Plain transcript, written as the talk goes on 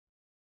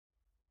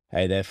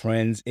Hey there,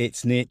 friends.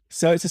 It's Nick.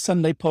 So it's a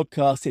Sunday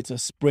podcast. It's a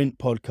sprint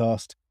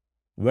podcast,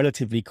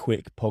 relatively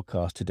quick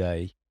podcast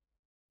today.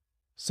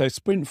 So,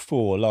 sprint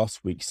four,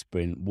 last week's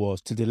sprint,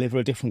 was to deliver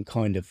a different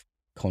kind of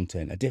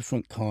content, a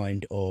different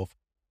kind of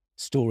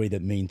story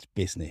that means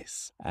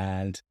business.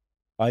 And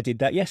I did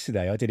that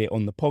yesterday. I did it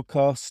on the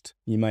podcast.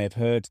 You may have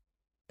heard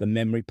the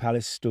Memory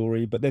Palace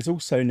story, but there's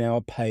also now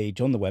a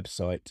page on the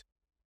website,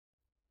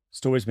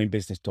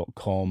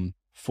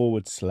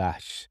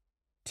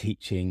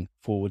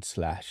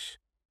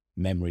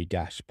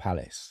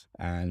 storiesmeanbusiness.com/teaching/memory-palace.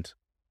 And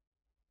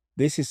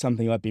this is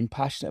something I've been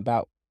passionate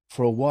about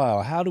for a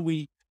while. How do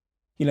we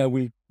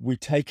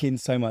take in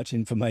so much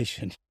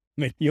information.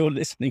 I mean, you're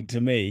listening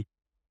to me,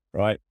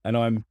 right? And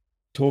I'm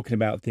talking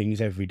about things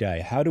every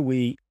day. How do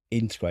we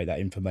integrate that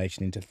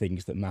information into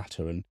things that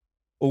matter? And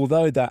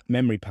although that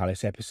Memory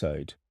Palace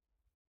episode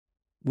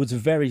was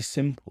very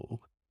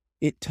simple,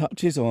 it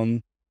touches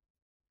on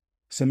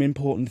some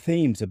important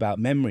themes about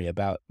memory,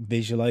 about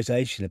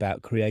visualization,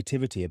 about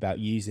creativity, about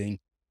using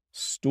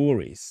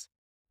stories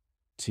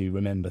to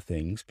remember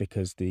things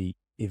because the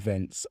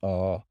events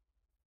are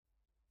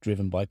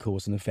driven by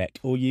cause and effect,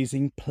 or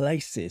using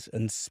places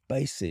and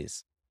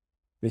spaces.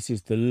 This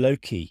is the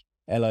Loci,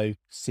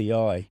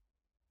 L-O-C-I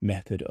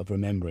method of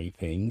remembering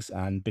things.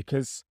 And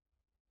because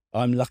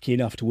I'm lucky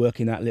enough to work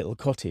in that little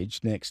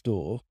cottage next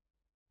door,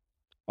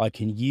 I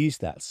can use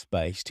that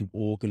space to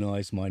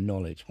organize my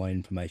knowledge, my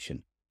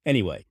information.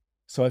 Anyway,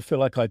 so I feel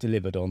like I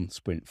delivered on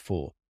sprint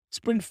four.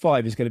 Sprint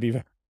five is going to be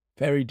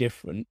very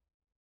different.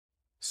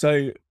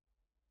 So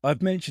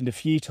I've mentioned a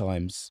few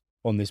times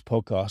on this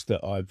podcast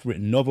that I've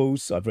written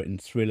novels, I've written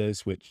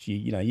thrillers, which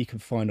you can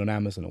find on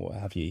Amazon or what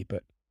have you.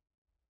 But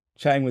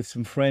chatting with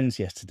some friends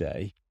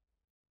yesterday,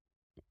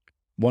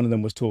 one of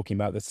them was talking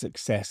about the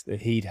success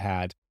that he'd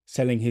had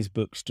selling his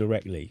books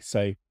directly.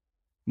 So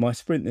my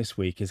sprint this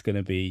week is going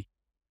to be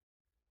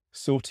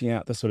sorting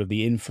out the sort of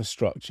the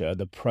infrastructure,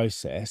 the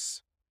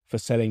process for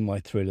selling my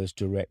thrillers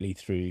directly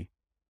through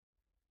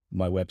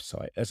my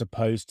website, as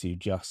opposed to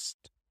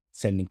just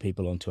sending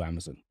people onto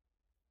Amazon.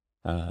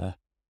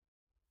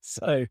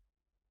 So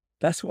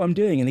that's what I'm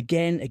doing. And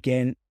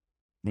again,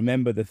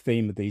 remember the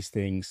theme of these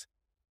things.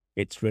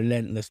 It's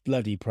relentless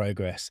bloody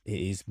progress. It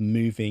is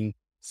moving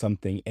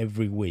something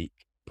every week,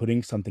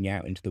 putting something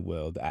out into the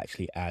world that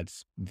actually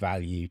adds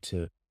value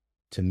to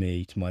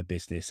me, to my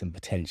business, and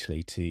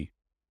potentially to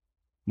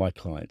my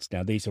clients.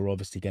 Now, these are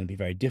obviously going to be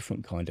very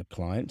different kind of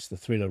clients, the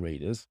thriller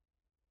readers.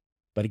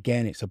 But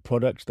again, it's a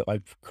product that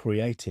I've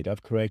created.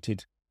 I've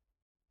created,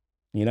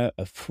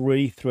 a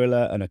free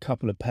thriller and a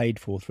couple of paid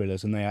for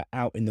thrillers, and they are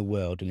out in the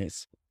world. And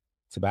it's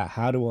about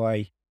how do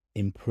I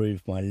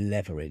improve my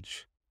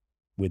leverage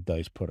with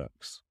those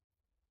products?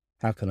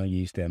 How can I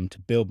use them to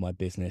build my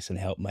business and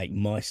help make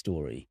my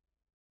story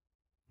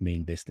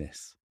mean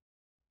business?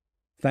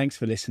 Thanks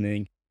for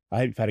listening. I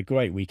hope you've had a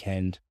great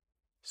weekend.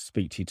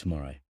 Speak to you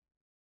tomorrow.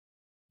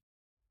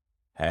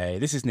 Hey,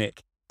 this is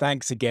Nick.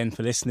 Thanks again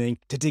for listening.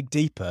 To dig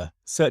deeper,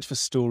 search for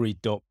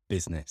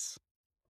story.business.